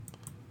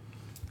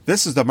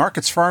This is the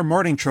Markets Farm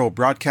Morning Show,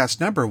 broadcast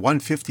number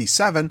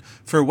 157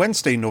 for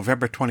Wednesday,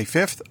 November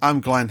 25th.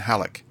 I'm Glenn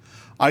Halleck.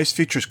 ICE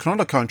futures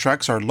canola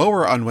contracts are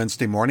lower on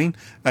Wednesday morning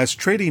as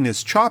trading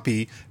is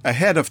choppy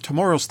ahead of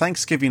tomorrow's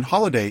Thanksgiving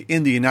holiday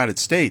in the United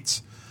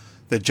States.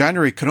 The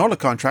January canola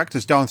contract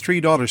is down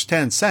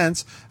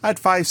 $3.10 at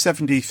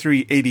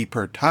 $573.80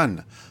 per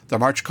ton. The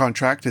March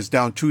contract is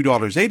down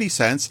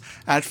 $2.80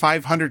 at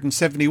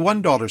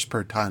 $571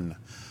 per ton.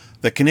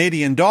 The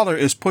Canadian dollar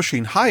is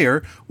pushing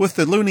higher, with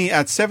the loonie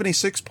at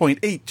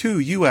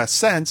 76.82 U.S.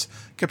 cents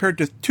compared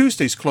to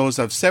Tuesday's close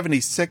of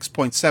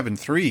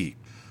 76.73.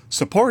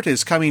 Support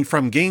is coming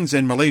from gains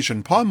in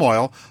Malaysian palm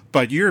oil,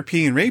 but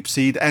European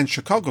rapeseed and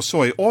Chicago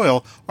soy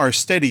oil are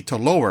steady to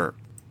lower.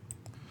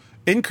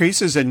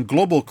 Increases in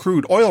global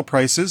crude oil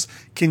prices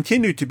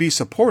continue to be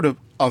supportive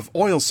of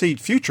oilseed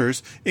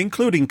futures,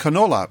 including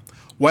canola.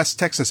 West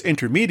Texas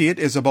Intermediate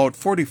is about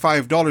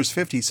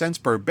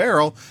 $45.50 per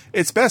barrel,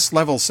 its best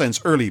level since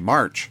early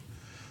March.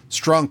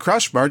 Strong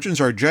crush margins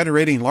are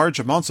generating large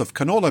amounts of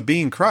canola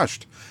being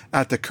crushed.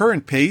 At the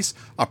current pace,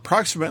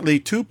 approximately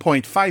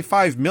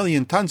 2.55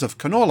 million tons of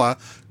canola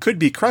could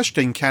be crushed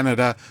in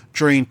Canada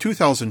during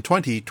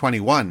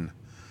 2020-21.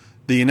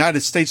 The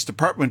United States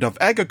Department of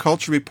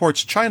Agriculture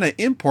reports China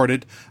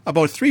imported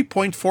about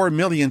 3.4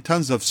 million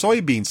tons of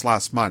soybeans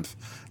last month.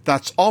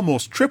 That's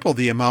almost triple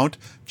the amount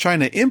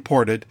China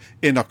imported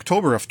in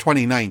October of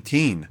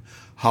 2019.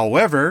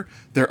 However,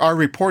 there are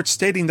reports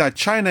stating that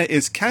China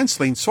is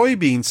canceling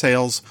soybean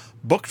sales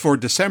booked for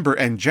December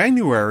and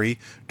January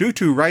due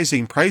to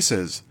rising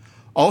prices.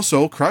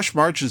 Also, crush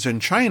margins in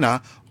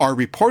China are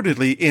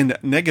reportedly in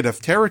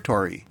negative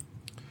territory.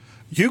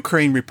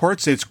 Ukraine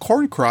reports its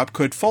corn crop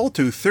could fall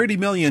to 30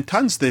 million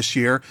tons this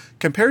year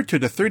compared to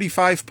the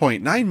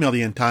 35.9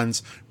 million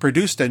tons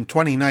produced in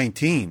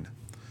 2019.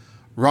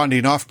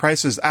 Rounding off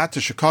prices at the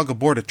Chicago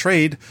Board of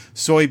Trade,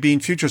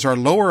 soybean futures are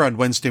lower on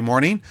Wednesday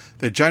morning.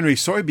 The January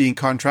soybean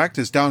contract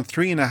is down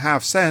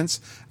 3.5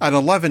 cents at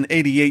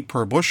 $11.88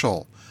 per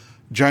bushel.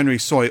 January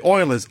soy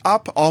oil is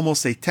up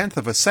almost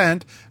 0.1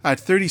 cent at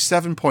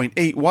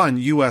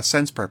 37.81 U.S.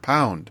 cents per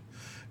pound.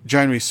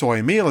 January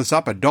soy meal is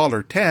up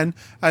 $1.10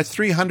 at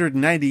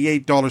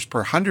 $398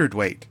 per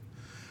hundredweight.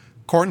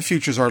 Corn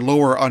futures are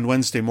lower on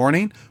Wednesday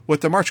morning,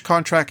 with the March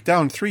contract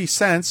down 3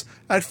 cents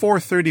at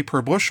 $4.30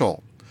 per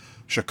bushel.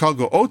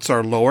 Chicago oats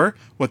are lower,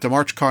 with the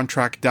March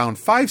contract down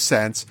 5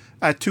 cents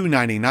at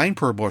 $2.99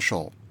 per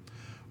bushel.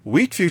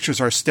 Wheat futures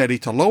are steady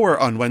to lower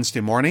on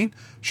Wednesday morning.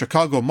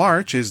 Chicago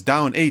March is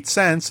down 8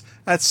 cents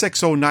at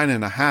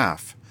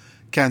 $6.09.5.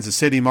 Kansas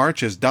City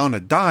March is down a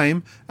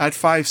dime at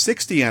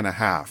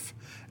 $5.60.5.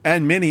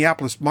 And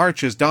Minneapolis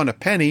March is down a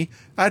penny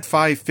at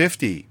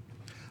 $5.50.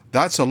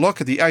 That's a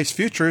look at the ICE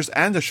futures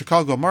and the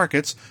Chicago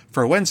markets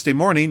for Wednesday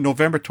morning,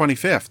 November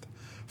 25th.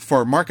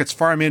 For Markets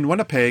Farm in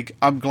Winnipeg,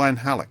 I'm Glenn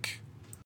Halleck.